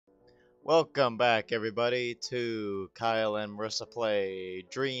Welcome back, everybody, to Kyle and Marissa Play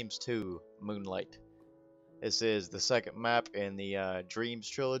Dreams 2 Moonlight. This is the second map in the Dreams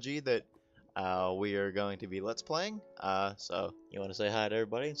trilogy that we are going to be Let's Playing. So, you want to say hi to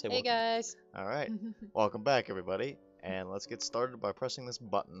everybody and say Hey welcome? guys. Alright, welcome back, everybody, and let's get started by pressing this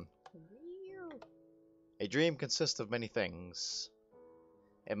button. A dream consists of many things.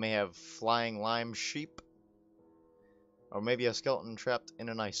 It may have flying lime sheep, or maybe a skeleton trapped in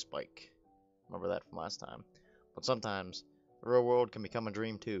an ice spike. Remember that from last time. But sometimes, the real world can become a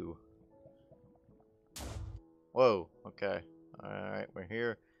dream too. Whoa, okay. Alright, we're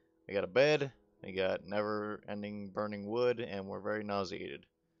here. We got a bed, we got never-ending burning wood, and we're very nauseated.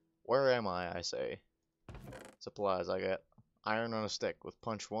 Where am I say? Supplies, I got iron on a stick with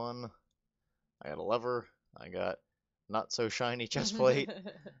punch 1. I got a lever. I got not so shiny chest plate.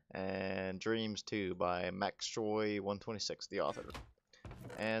 And Dreams 2 by MaxTroy126, the author.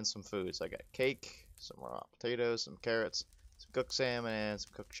 And some foods. I got cake, some raw potatoes, some carrots, some cooked salmon, and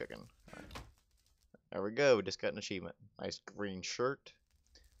some cooked chicken. Alright. There we go, we just got an achievement. Nice green shirt.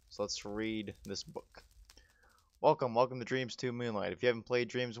 So let's read this book. Welcome to Dreams 2 Moonlight. If you haven't played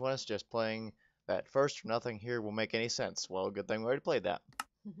Dreams 1, it's just playing that first. Nothing here will make any sense. Well, good thing we already played that.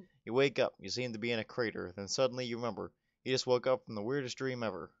 You wake up, you seem to be in a crater, then suddenly you remember. You just woke up from the weirdest dream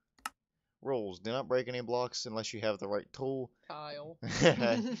ever. Rules: do not break any blocks unless you have the right tool. Kyle.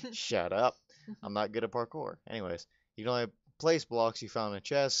 Shut up. I'm not good at parkour. Anyways, you can only place blocks you found in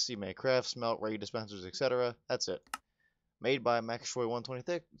chests. You may craft, smelt, raid dispensers, etc. That's it. Made by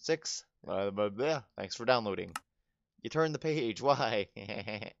MaxTroy126. Thanks for downloading. You turn the page. Why?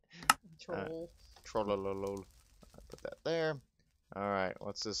 Troll. Trollololol. Put that there. Alright,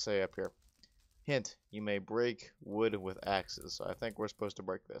 what's this say up here? Hint, you may break wood with axes. So I think we're supposed to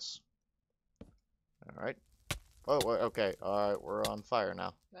break this. Alright. Oh, okay. Alright, we're on fire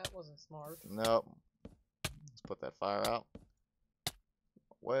now. That wasn't smart. Nope. Let's put that fire out.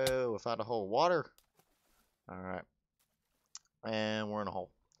 Whoa, I found a hole. Water! Alright. And we're in a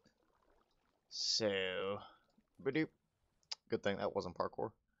hole. So, badoop. Good thing that wasn't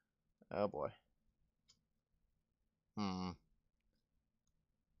parkour. Oh boy.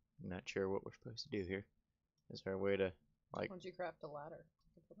 Not sure what we're supposed to do here. Is there a way to, like... Why don't you craft a ladder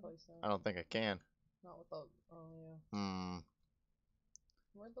to place that? I don't think I can. Not without... Oh, yeah.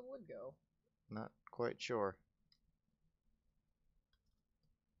 Where'd the wood go? Not quite sure.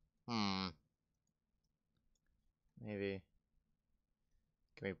 Maybe...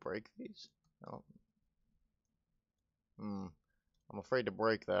 Can we break these? No. I'm afraid to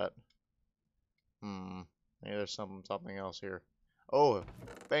break that. Maybe there's something else here. Oh,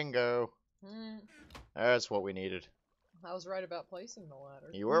 bingo! That's what we needed. I was right about placing the ladder.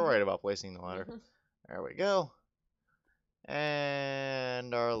 You were right about placing the ladder. There we go.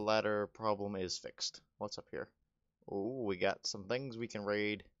 And our ladder problem is fixed. What's up here? Oh, we got some things we can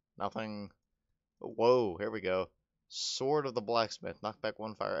raid. Nothing. Whoa, here we go. Sword of the Blacksmith. Knock back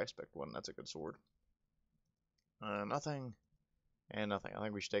 1, fire expect 1. That's a good sword. Nothing. And nothing. I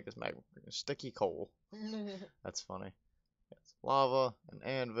think we should take this sticky coal. That's funny. It's lava, an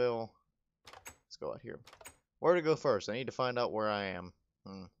anvil. Let's go out here. Where to go first? I need to find out where I am.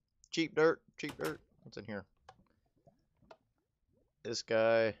 Cheap dirt. Cheap dirt. What's in here? This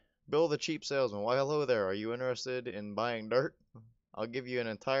guy. Bill the cheap salesman. Why, hello there. Are you interested in buying dirt? I'll give you an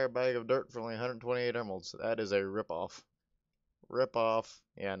entire bag of dirt for only 128 emeralds. That is a ripoff. Ripoff.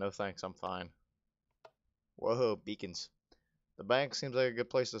 Yeah, no thanks. I'm fine. Whoa, beacons. The bank seems like a good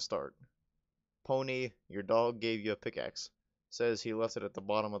place to start. Pony, your dog gave you a pickaxe. Says he left it at the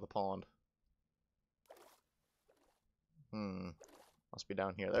bottom of the pond. Must be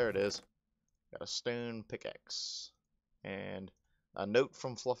down here. There it is. Got a stone pickaxe. And a note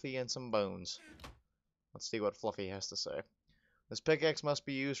from Fluffy and some bones. Let's see what Fluffy has to say. This pickaxe must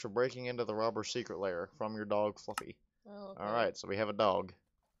be used for breaking into the robber's secret lair. From your dog, Fluffy. Oh, okay. Alright, so we have a dog.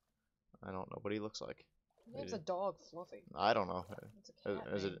 I don't know what he looks like. It's a dog, Fluffy. I don't know.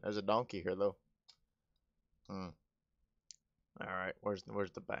 There's a donkey here, though. Alright, where's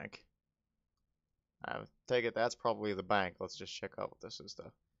the bank? I take it that's probably the bank. Let's just check out what this is,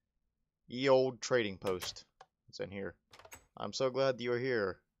 though. Ye old trading post. What's in here? I'm so glad that you are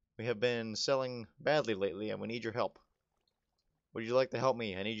here. We have been selling badly lately, and we need your help. Would you like to help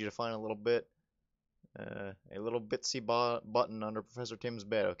me? I need you to find a little bitsy button under Professor Tim's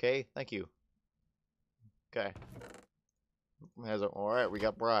bed, okay? Thank you. Okay. Alright, we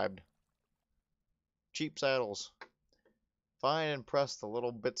got bribed. Cheap saddles. Find and press the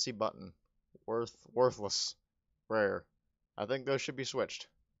little bitsy button. Worthless. Rare. I think those should be switched.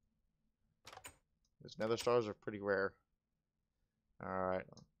 These nether stars are pretty rare. Alright.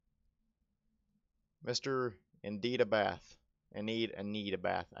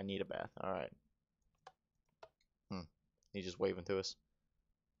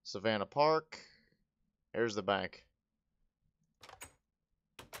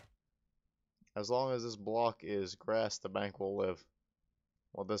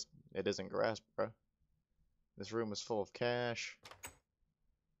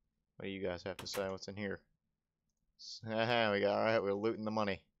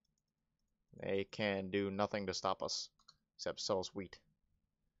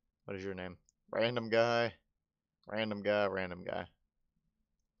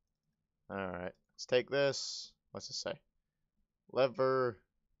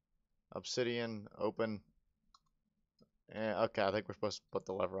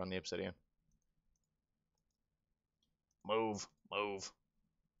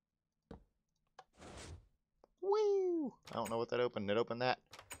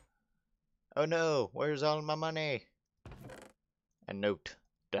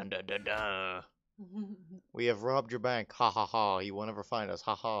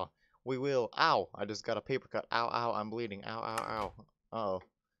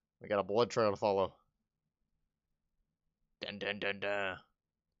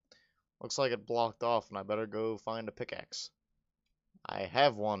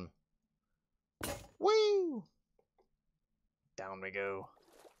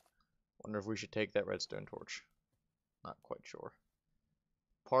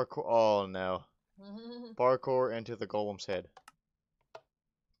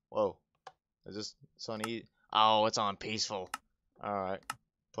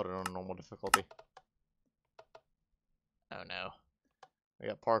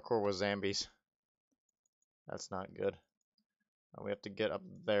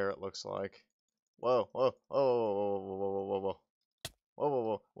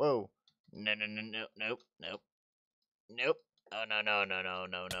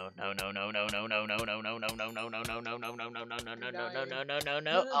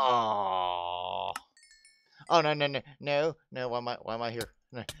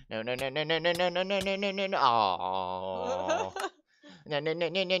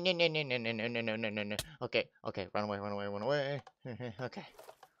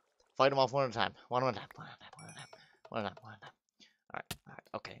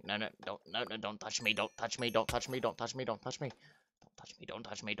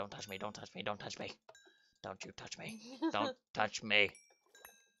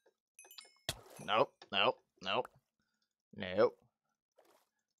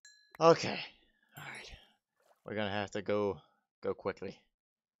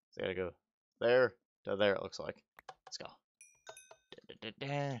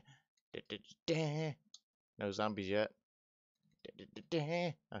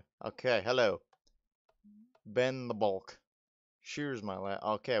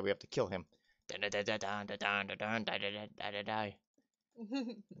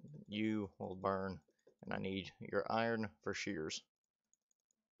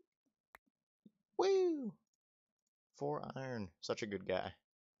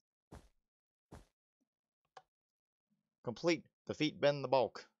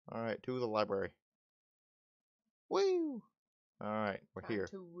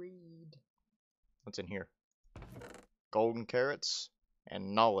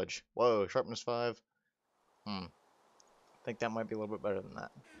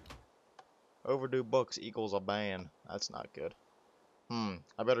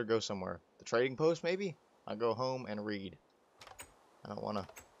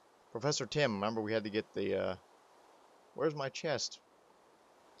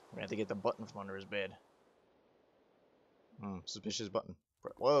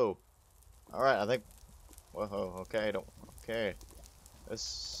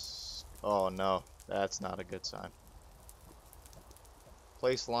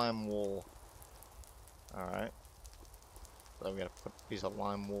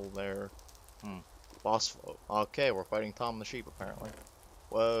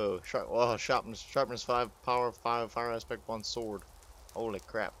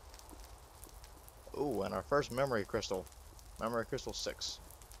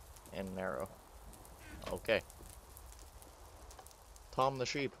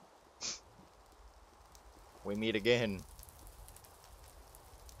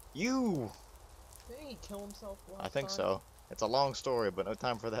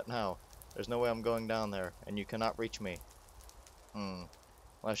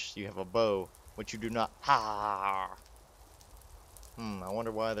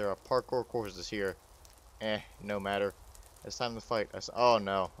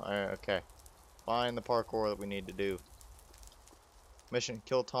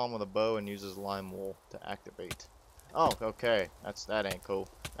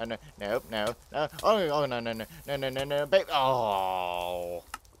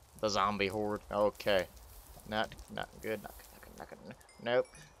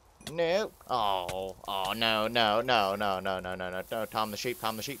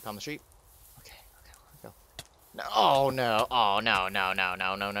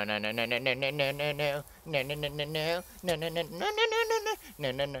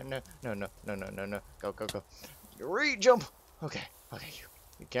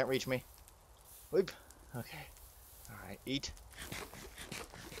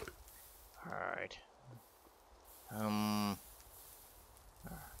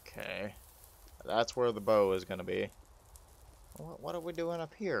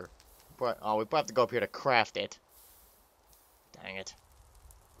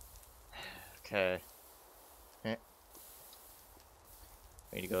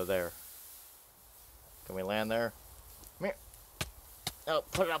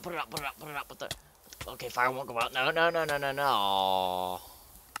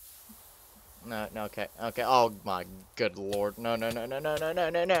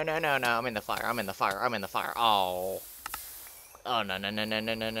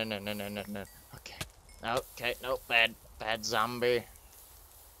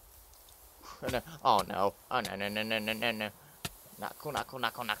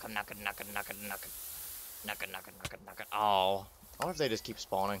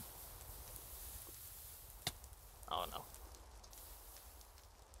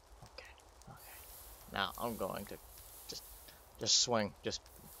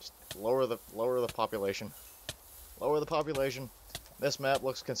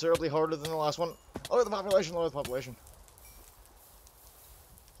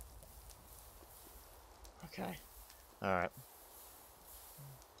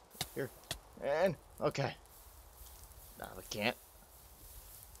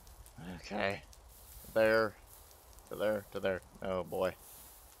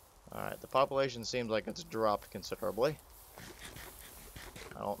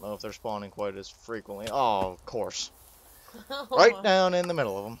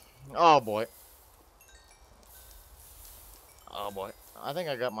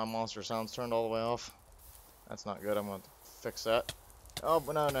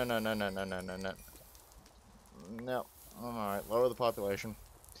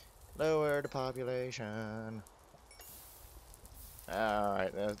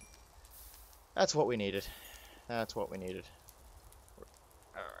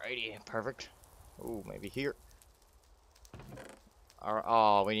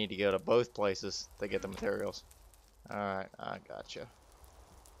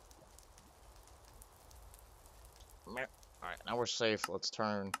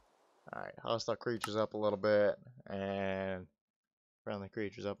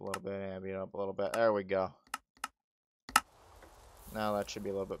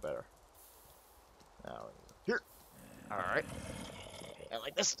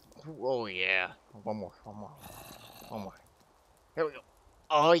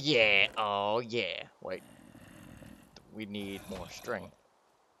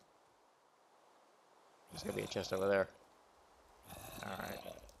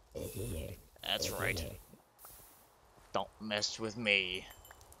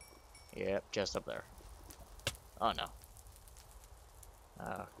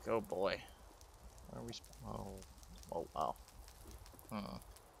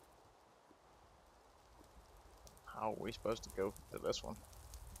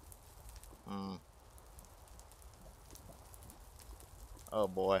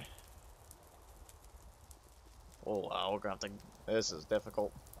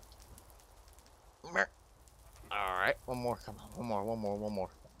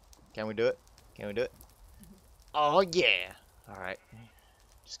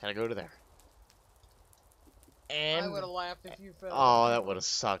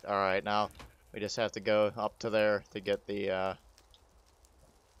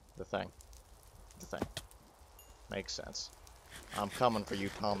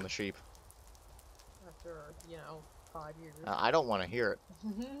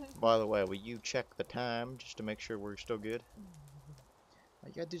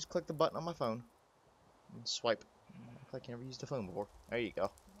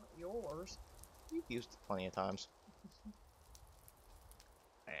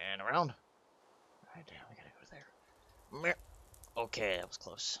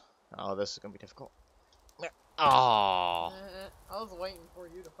 Oh. I was waiting for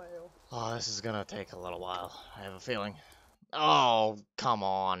you to fail. Oh, this is gonna take a little while. I have a feeling. Oh, come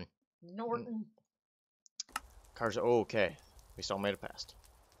on. Norton. Cars. Okay. We still made it past.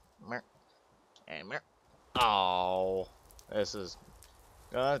 Mer. And mer. Oh. This is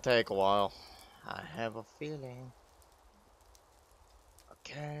gonna take a while. I have a feeling.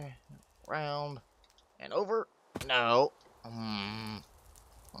 Okay. Round. And over. No.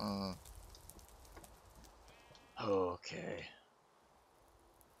 Okay.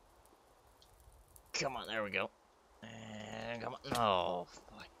 Come on, there we go. And come on. Oh,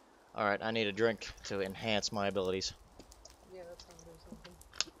 boy. Alright, I need a drink to enhance my abilities. Yeah, that's gonna do something.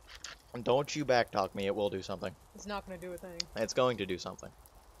 And don't you backtalk me, it will do something. It's not gonna do a thing. It's going to do something.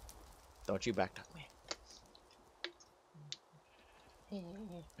 Don't you backtalk me.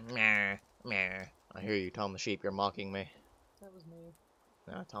 Meh, meh. I hear you, Tom the Sheep, you're mocking me. That was me.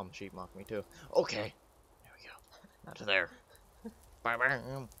 Nah, Tom the Sheep mocked me too. Okay. There we go. Now to there.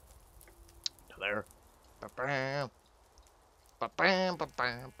 Ba-bam. To there. Ba-bam. Ba-bam,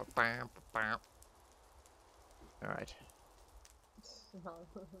 ba-bam, ba-bam, ba-bam. Alright.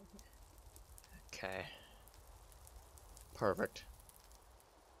 Okay. Perfect.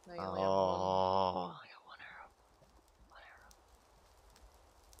 Now you only have one. Oh, I got one arrow. One arrow.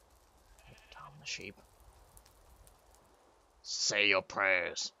 Tom the Sheep. Say your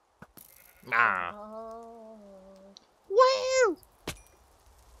prayers. Nah. Oh. Woo!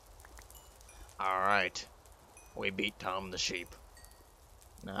 Alright. We beat Tom the Sheep.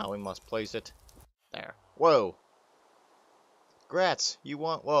 Now we must place it there. Whoa! Grats, you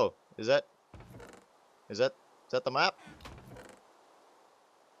want... Whoa, is that the map?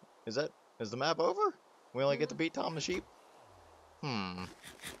 Is the map over? We only get to beat Tom the Sheep?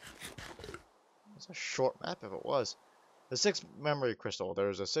 It's a short map if it was. The sixth memory crystal.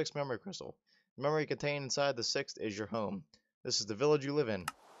 There's a sixth memory crystal. The memory contained inside the sixth is your home. This is the village you live in.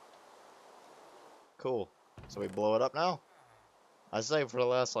 Cool. So we blow it up now? I say for the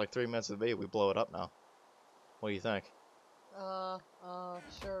last like 3 minutes of the video, we blow it up now. What do you think?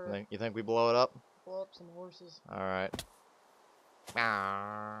 Sure. You think we blow it up? Blow up some horses. Alright.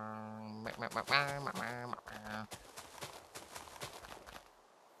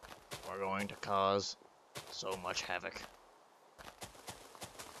 We're going to cause so much havoc.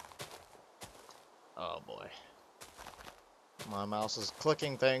 Oh boy. My mouse is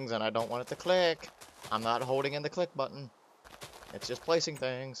clicking things and I don't want it to click. I'm not holding in the click button. It's just placing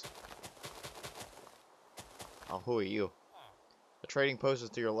things. Oh, who are you? The trading post is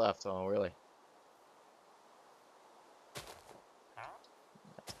to your left. Oh, really?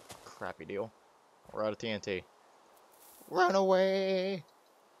 Crappy deal. We're out of TNT. Run away!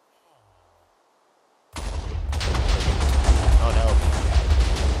 Oh no.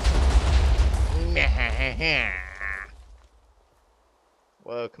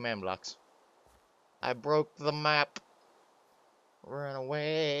 Whoa, command blocks. I broke the map. Run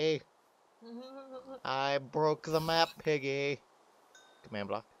away. I broke the map, piggy. Command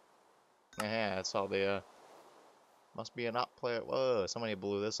block. Yeah, that's all the, must be an op player. Whoa, somebody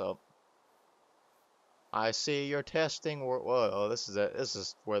blew this up. I see you're testing. Whoa, this is it. This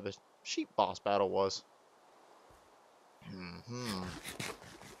is where the sheep boss battle was.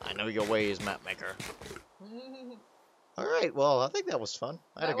 I know your ways, map maker. Alright, well, I think that was fun.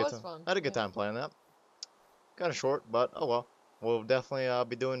 I had a good time playing that. Kind of short, but oh well. We'll definitely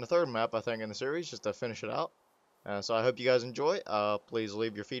be doing the third map, I think, in the series, just to finish it out. So I hope you guys enjoy. Please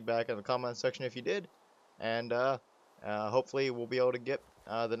leave your feedback in the comment section if you did. And hopefully we'll be able to get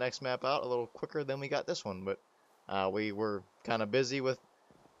the next map out a little quicker than we got this one. But we were kind of busy with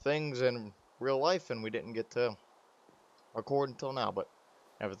things in real life, and we didn't get to record until now. But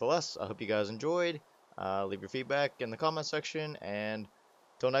nevertheless, I hope you guys enjoyed. Leave your feedback in the comment section. And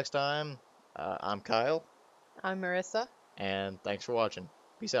until next time, I'm Kyle. I'm Marissa. And thanks for watching.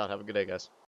 Peace out. Have a good day, guys.